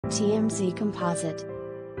TMZ Composite.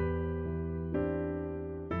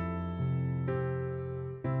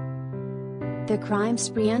 The crime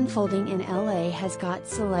spree unfolding in LA has got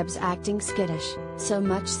celebs acting skittish, so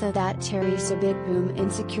much so that Terry's a big boom in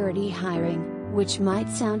security hiring, which might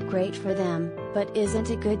sound great for them, but isn't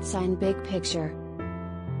a good sign big picture.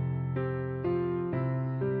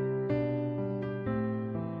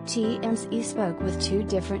 TMZ spoke with two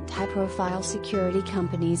different high-profile security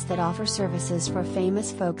companies that offer services for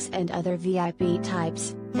famous folks and other VIP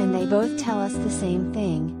types, and they both tell us the same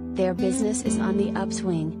thing: their business is on the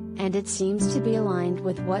upswing, and it seems to be aligned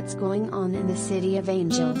with what's going on in the City of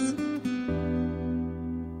Angels.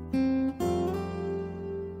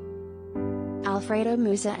 Alfredo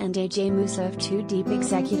Musa and AJ Musa of Too Deep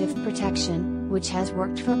Executive Protection, which has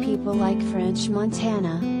worked for people like French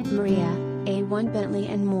Montana, Maria, A1 Bentley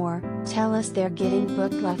and more, tell us they're getting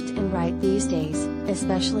booked left and right these days,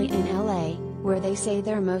 especially in LA, where they say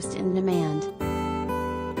they're most in demand.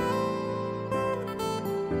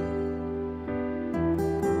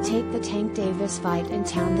 Take the Tank Davis fight in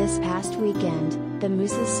town this past weekend. The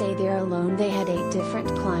Musas say they're alone. They had 8 different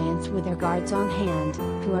clients with their guards on hand,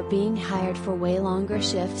 who are being hired for way longer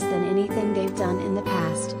shifts than anything they've done in the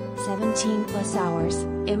past, 17 plus hours,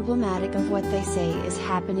 emblematic of what they say is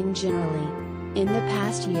happening generally. In the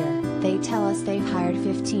past year, they tell us they've hired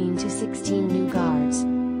 15 to 16 new guards.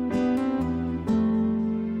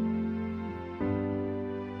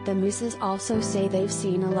 The Musas also say they've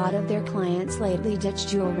seen a lot of their clients lately ditch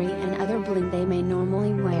jewelry and other bling they may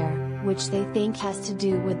normally wear, which they think has to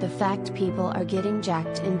do with the fact people are getting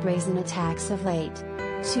jacked in brazen attacks of late.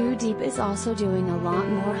 Too Deep is also doing a lot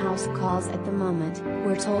more house calls at the moment,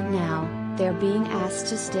 we're told now. They're being asked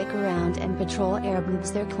to stick around and patrol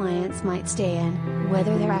airbnbs their clients might stay in,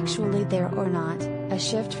 whether they're actually there or not, a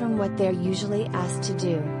shift from what they're usually asked to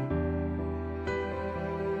do.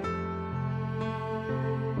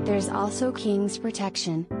 There's also King's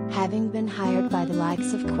Protection, having been hired by the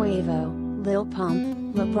likes of Quavo, Lil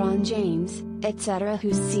Pump, LeBron James, etc.,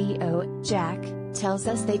 whose CEO, Jack, tells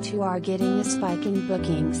us they too are getting a spike in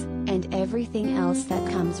bookings, and everything else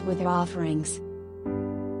that comes with their offerings.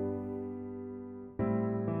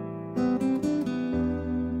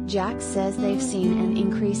 Jack says they've seen an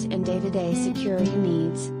increase in day-to-day security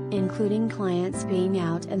needs, including clients being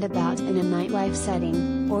out and about in a nightlife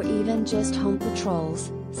setting, or even just home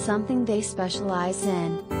patrols, something they specialize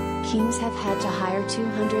in. Kings have had to hire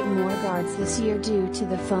 200 more guards this year due to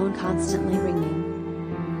the phone constantly ringing.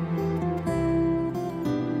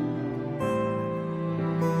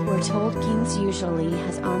 We're told Kings usually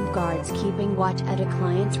has armed guards keeping watch at a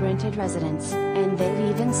client's rented residence, and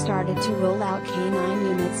they've even started to roll out K9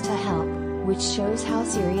 units to help, which shows how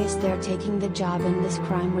serious they're taking the job in this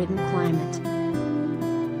crime-ridden climate.